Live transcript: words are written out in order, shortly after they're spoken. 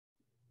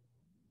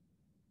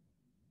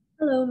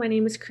Hello, my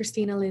name is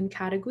Kristina Lynn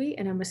Catague,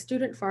 and I'm a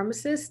student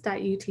pharmacist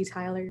at UT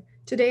Tyler.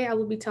 Today, I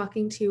will be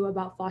talking to you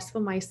about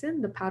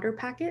fosfomycin, the powder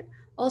packet,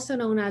 also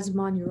known as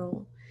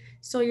Monurol.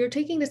 So, you're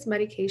taking this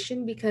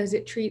medication because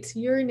it treats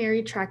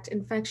urinary tract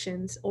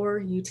infections or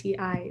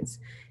UTIs.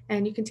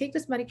 And you can take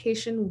this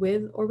medication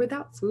with or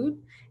without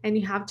food, and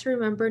you have to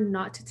remember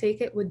not to take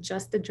it with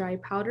just the dry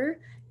powder.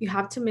 You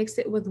have to mix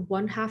it with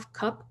 1/2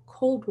 cup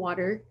cold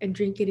water and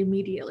drink it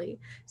immediately.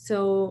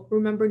 So,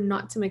 remember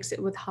not to mix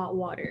it with hot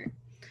water.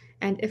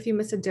 And if you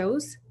miss a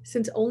dose,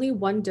 since only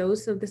one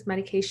dose of this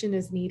medication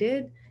is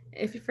needed,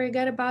 if you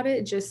forget about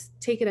it, just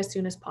take it as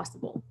soon as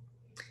possible.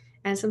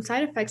 And some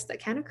side effects that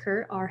can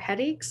occur are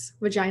headaches,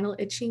 vaginal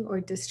itching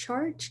or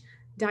discharge,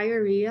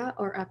 diarrhea,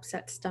 or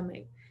upset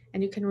stomach.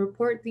 And you can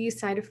report these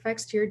side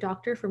effects to your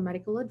doctor for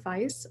medical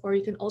advice, or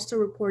you can also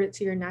report it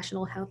to your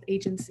national health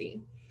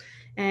agency.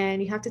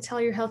 And you have to tell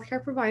your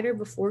healthcare provider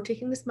before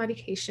taking this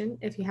medication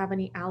if you have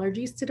any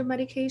allergies to the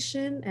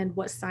medication and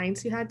what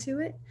signs you had to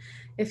it,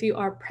 if you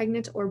are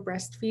pregnant or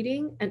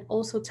breastfeeding, and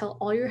also tell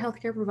all your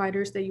healthcare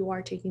providers that you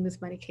are taking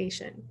this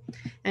medication.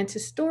 And to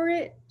store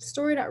it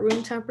at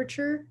room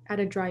temperature at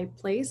a dry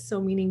place, so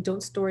meaning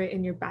don't store it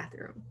in your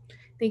bathroom.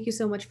 Thank you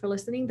so much for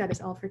listening. That is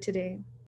all for today.